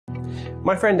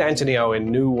My friend Anthony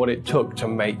Owen knew what it took to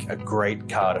make a great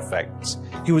card effect.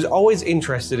 He was always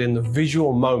interested in the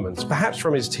visual moments, perhaps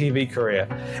from his TV career,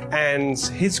 and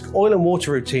his oil and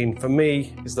water routine, for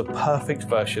me, is the perfect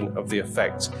version of the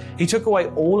effect. He took away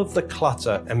all of the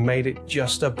clutter and made it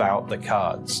just about the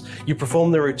cards. You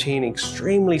perform the routine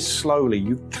extremely slowly.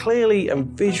 You clearly and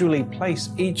visually place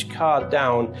each card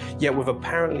down, yet with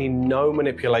apparently no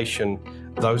manipulation,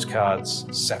 those cards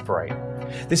separate.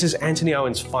 This is Anthony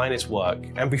Owen's finest work,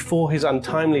 and before his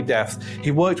untimely death,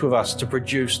 he worked with us to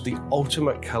produce the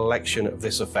ultimate collection of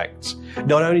this effect.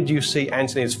 Not only do you see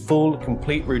Anthony's full,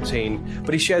 complete routine,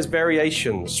 but he shares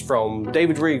variations from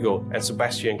David Riegel and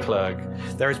Sebastian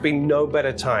Klerg. There has been no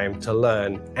better time to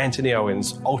learn Anthony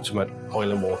Owen's ultimate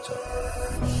oil and water.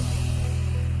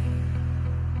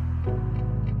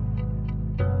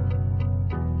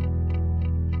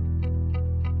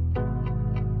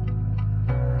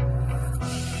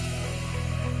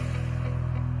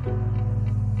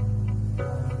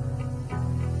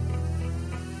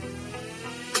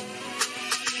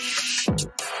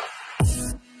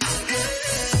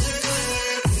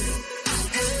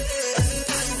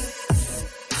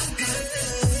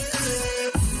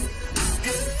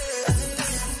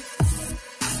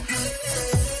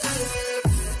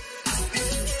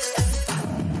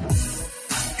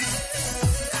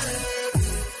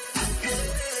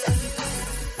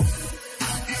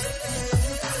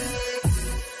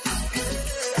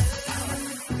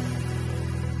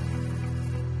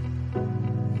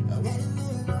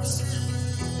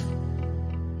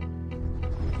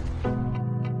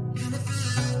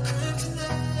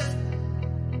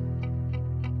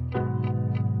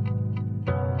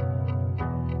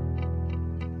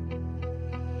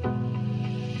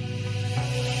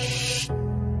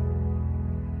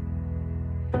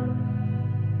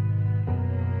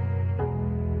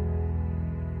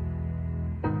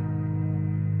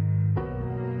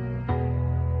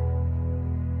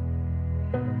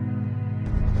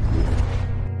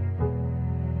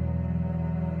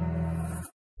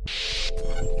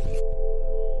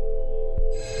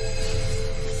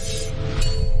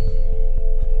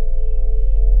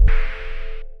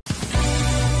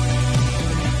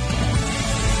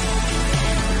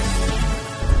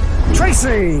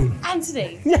 Tracy!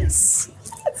 Anthony! Yes!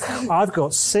 I've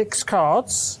got 6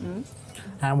 cards,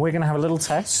 and we're going to have a little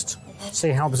test. See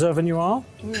how observant you are,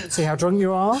 see how drunk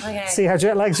you are, see how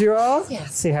jet lagged you are,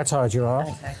 see how tired you are.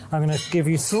 Okay. I'm going to give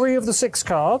you 3 of the 6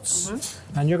 cards,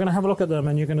 and you're going to have a look at them,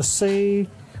 and you're going to see,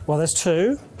 well, there's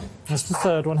 2. There's the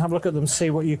 3rd one. Have a look at them, see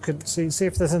what you could see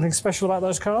if there's anything special about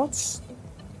those cards.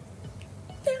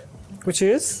 Yeah. Which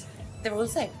is? They're all the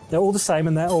same. They're all the same,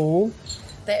 and they're all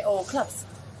clubs.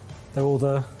 They're all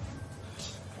the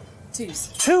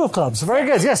 2s. 2 of clubs. Very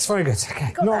good. Yes, very good.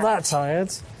 Okay, Got not that. that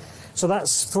tired. So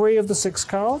that's 3 of the 6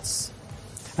 cards,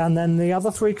 and then the other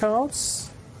 3 cards.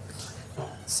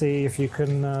 See if you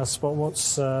can spot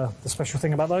what's the special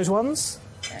thing about those ones.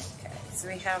 Okay, so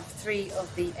we have 3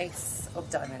 of the ace of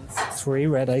diamonds. 3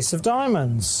 red ace of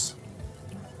diamonds.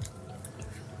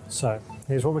 So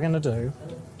here's what we're going to do.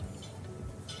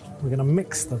 We're going to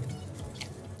mix them,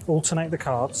 alternate the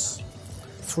cards.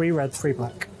 3 red, 3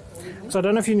 black. So I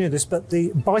don't know if you knew this, but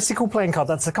the Bicycle playing card,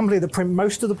 that's a company that print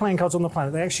most of the playing cards on the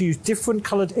planet. They actually use different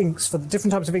coloured inks for the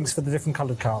different types of inks for the different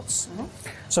coloured cards.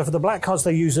 So for the black cards,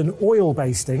 they use an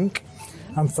oil-based ink,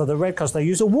 and for the red cards, they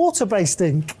use a water-based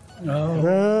ink. It's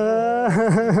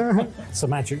a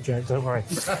magic joke, don't worry.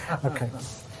 Okay.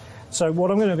 So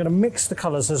what I'm going to mix the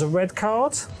colours. There's a red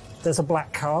card, there's a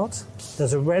black card,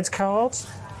 there's a red card,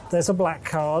 there's a black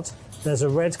card, there's a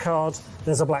red card,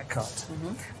 there's a black card.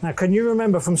 Now, can you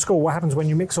remember from school what happens when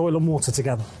you mix oil and water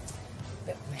together?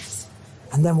 Bit of a mess.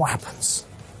 And then what happens?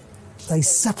 They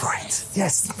separate.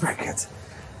 Yes, very good.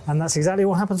 And that's exactly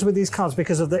what happens with these cards.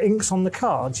 Because of the inks on the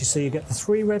cards, you see you get the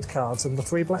 3 red cards and the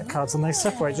 3 black cards, and they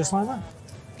separate just like that.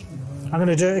 I'm going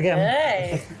to do it again.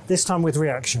 Hey. This time with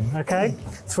reaction, okay?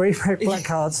 3 red, black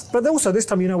cards. But also this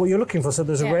time you know what you're looking for. So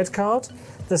there's a red card,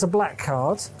 there's a black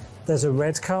card, there's a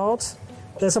red card,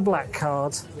 there's a black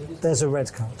card, there's a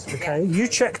red card, okay? You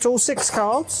checked all 6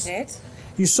 cards. Did.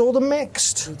 You saw them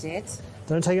mixed. We did.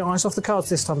 Don't take your eyes off the cards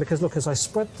this time, because look, as I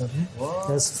spread them,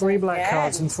 there's 3 black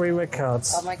cards and 3 red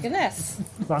cards. Oh my goodness.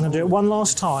 But I'm going to do it one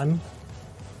last time.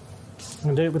 I'm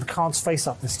going to do it with the cards face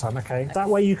up this time, okay? That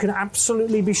way you can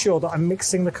absolutely be sure that I'm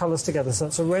mixing the colours together. So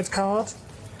that's a red card,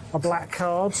 a black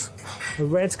card, a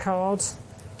red card,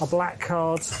 a black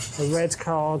card, a red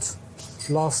card,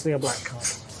 lastly a black card.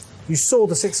 You saw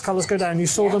the 6 colours go down, you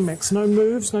saw them mix. No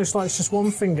moves, no slides, just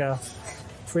one finger.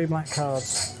 3 black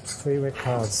cards, 3 red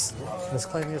cards. As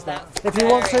cleanly as that. If you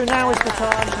want to, now is the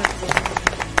time.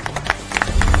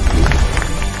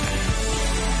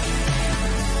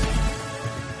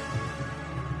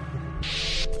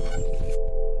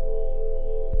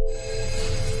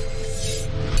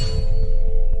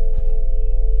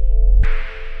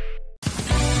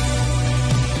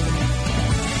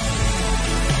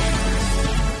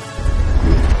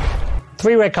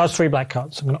 3 red cards, 3 black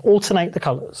cards. I'm going to alternate the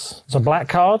colours. There's a black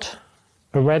card,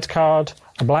 a red card,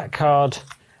 a black card,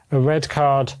 a red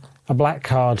card, a black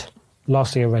card,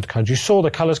 lastly a red card. You saw the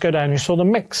colours go down, you saw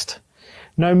them mixed.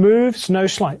 No moves, no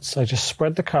slights. I just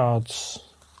spread the cards.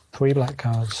 3 black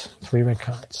cards, 3 red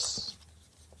cards.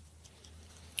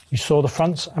 You saw the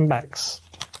fronts and backs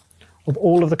of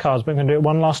all of the cards, but I'm going to do it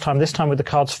one last time, this time with the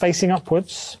cards facing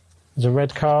upwards. There's a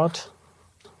red card,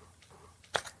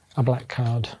 a black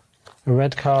card, a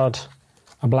red card,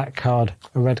 a black card,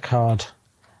 a red card,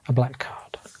 a black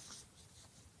card.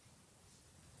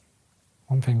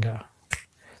 1 finger.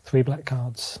 3 black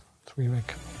cards, 3 red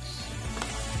cards.